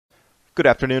Good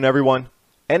afternoon, everyone.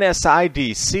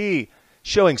 NSIDC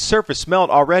showing surface melt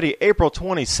already April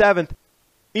 27th,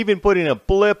 even putting a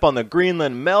blip on the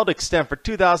Greenland melt extent for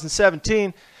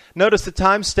 2017. Notice the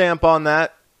timestamp on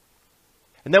that.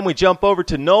 And then we jump over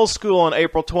to Null School on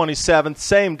April 27th.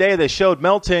 Same day they showed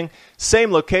melting.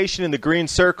 Same location in the green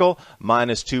circle,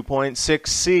 minus 2.6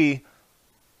 C.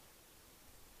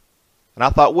 And I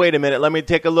thought, wait a minute, let me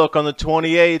take a look on the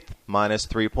 28th, minus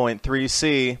 3.3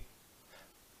 C.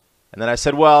 And then I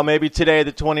said, well, maybe today,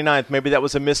 the 29th, maybe that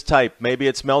was a mistype. Maybe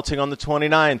it's melting on the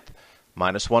 29th,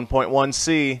 minus 1.1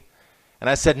 C. And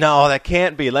I said, no, that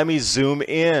can't be. Let me zoom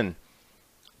in.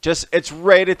 It's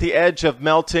right at the edge of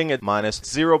melting at minus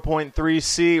 0.3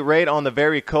 C, right on the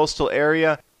very coastal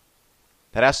area.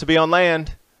 That has to be on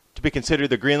land to be considered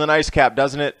the Greenland ice cap,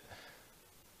 doesn't it?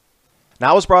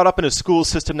 Now, I was brought up in a school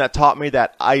system that taught me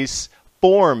that ice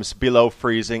forms below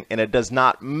freezing and it does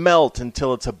not melt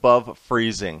until it's above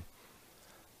freezing.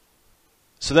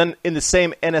 So then in the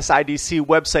same NSIDC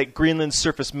website, Greenland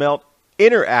surface melt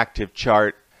interactive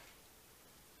chart,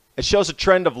 it shows a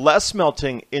trend of less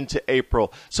melting into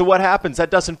April. So what happens?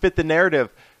 That doesn't fit the narrative.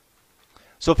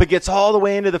 So if it gets all the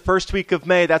way into the first week of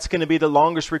May, that's going to be the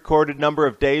longest recorded number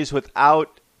of days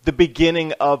without the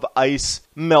beginning of ice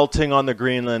melting on the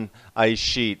Greenland ice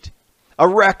sheet. A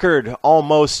record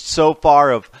almost so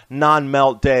far of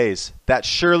non-melt days. That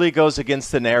surely goes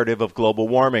against the narrative of global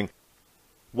warming.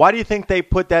 Why do you think they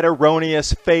put that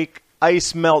erroneous fake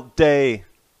ice melt day?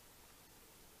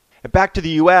 And back to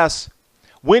the U.S.,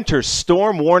 winter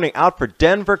storm warning out for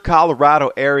Denver, Colorado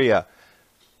area.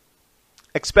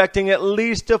 Expecting at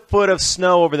least a foot of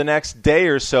snow over the next day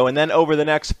or so, and then over the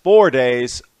next 4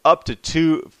 days, up to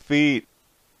 2 feet.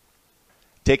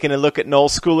 Taking a look at Null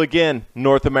School again,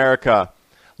 North America.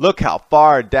 Look how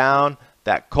far down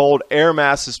that cold air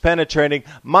mass is penetrating,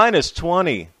 minus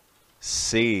 20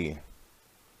 C.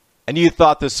 And you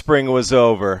thought the spring was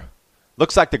over.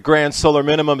 Looks like the grand solar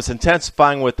minimum is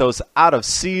intensifying with those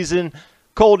out-of-season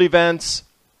cold events.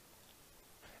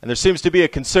 And there seems to be a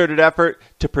concerted effort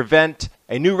to prevent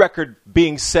a new record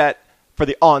being set for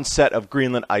the onset of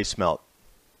Greenland ice melt.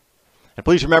 And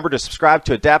please remember to subscribe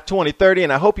to Adapt 2030,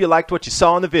 and I hope you liked what you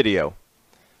saw in the video.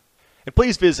 And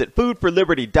please visit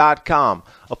foodforliberty.com,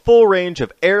 a full range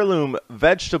of heirloom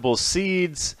vegetable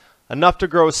seeds, enough to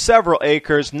grow several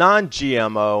acres,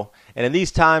 non-GMO. And in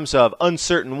these times of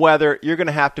uncertain weather, you're going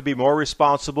to have to be more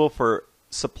responsible for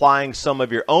supplying some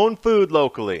of your own food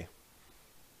locally.